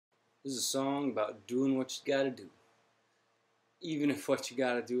This is a song about doing what you gotta do, even if what you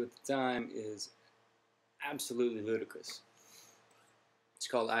gotta do at the time is absolutely ludicrous. It's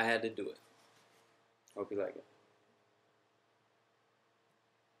called I Had to Do It. Hope you like it.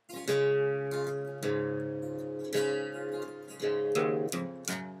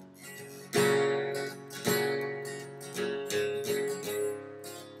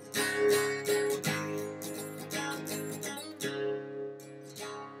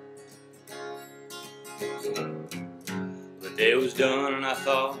 The day was done and I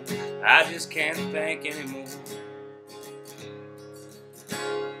thought, I just can't think anymore.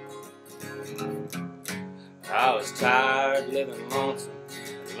 I was tired, living lonesome,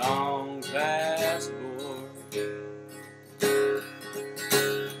 and long past bored.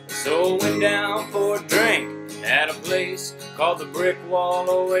 So I went down for a drink at a place called the Brick Wall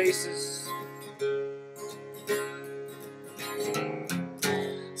Oasis.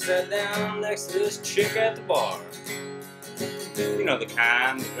 Sat down next to this chick at the bar. You know, the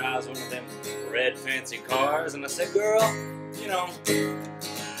kind that drives one of them red fancy cars. And I said, girl, you know,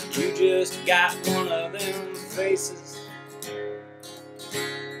 you just got one of them faces.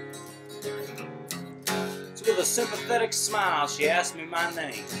 So with a sympathetic smile, she asked me my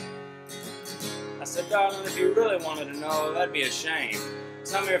name. I said, darling, if you really wanted to know, that'd be a shame.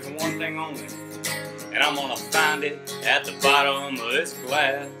 'Cause I'm here for one thing only, and I'm gonna find it at the bottom of this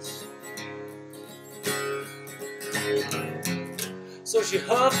glass. So she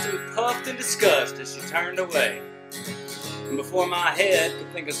huffed and puffed in disgust as she turned away. And before my head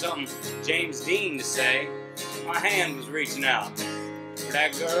could think of something James Dean to say, my hand was reaching out for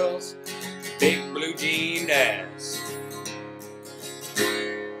that girl's big blue jeaned ass.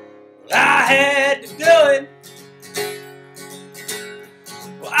 Well, I had to do it.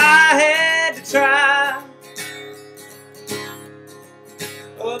 Well, I had to try.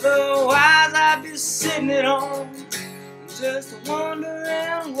 Otherwise I'd be sitting at home just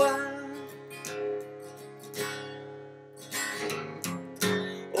wondering why.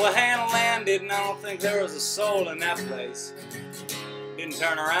 Well, hand landed and I don't think there was a soul in that place. Didn't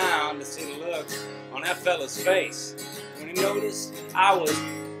turn around to see the look on that fella's face when he noticed I was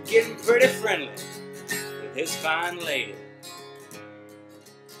getting pretty friendly with his fine lady.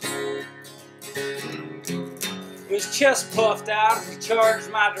 His chest puffed out as he charged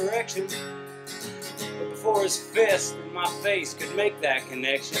my direction, but before his fist and my face could make that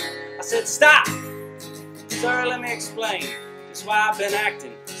connection, I said, stop! Sir, let me explain just why I've been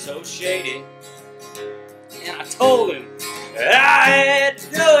acting so shady. And I told him that I had to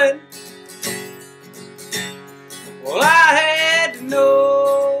do it. Well, I had to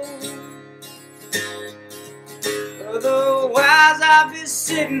know. Otherwise I'd be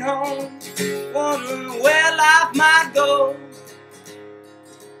sitting home wondering where life might go.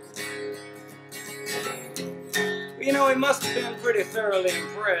 You know, he must have been pretty thoroughly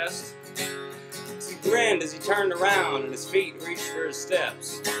impressed. He grinned as he turned around and his feet reached for his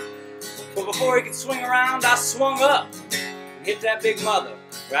steps. But before he could swing around, I swung up and hit that big mother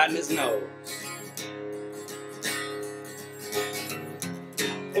right in his nose.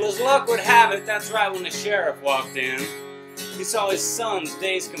 Well, as luck would have it, that's right when the sheriff walked in. He saw his son's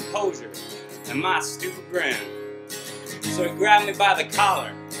dazed composure and my stupid grin. So he grabbed me by the collar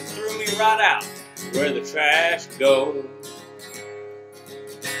and threw me right out where the trash goes.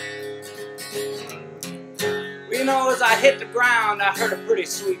 Well, you know, as I hit the ground, I heard a pretty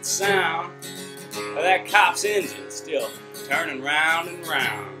sweet sound of that cop's engine still turning round and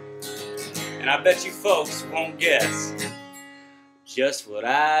round. And I bet you folks won't guess just what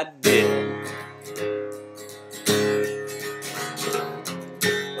I did.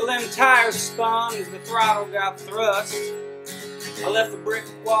 Well, them tires spun as the throttle got thrust. I left the brick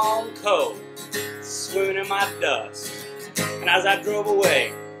wall cold, swimming in my dust. And as I drove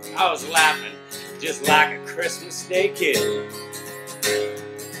away, I was laughing just like a Christmas Day kid.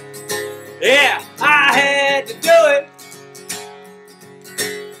 Yeah, I had to do it.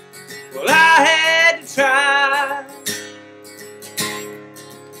 Well, I had to try.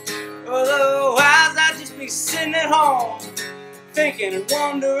 Otherwise I'd just be sitting at home thinking and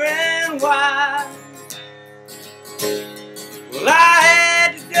wondering why. Well, I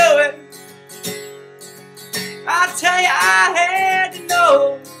had to do it. I tell you, I had to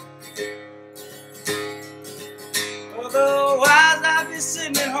know. Otherwise I'd be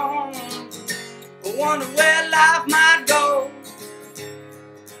sitting at home wondering where life might go.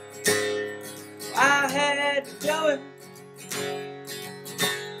 I had to do it.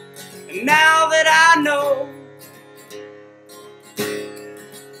 And now that I know,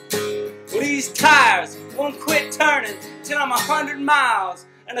 well, these tires won't quit turning till I'm 100 miles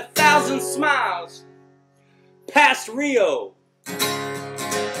and 1,000 smiles past Rio.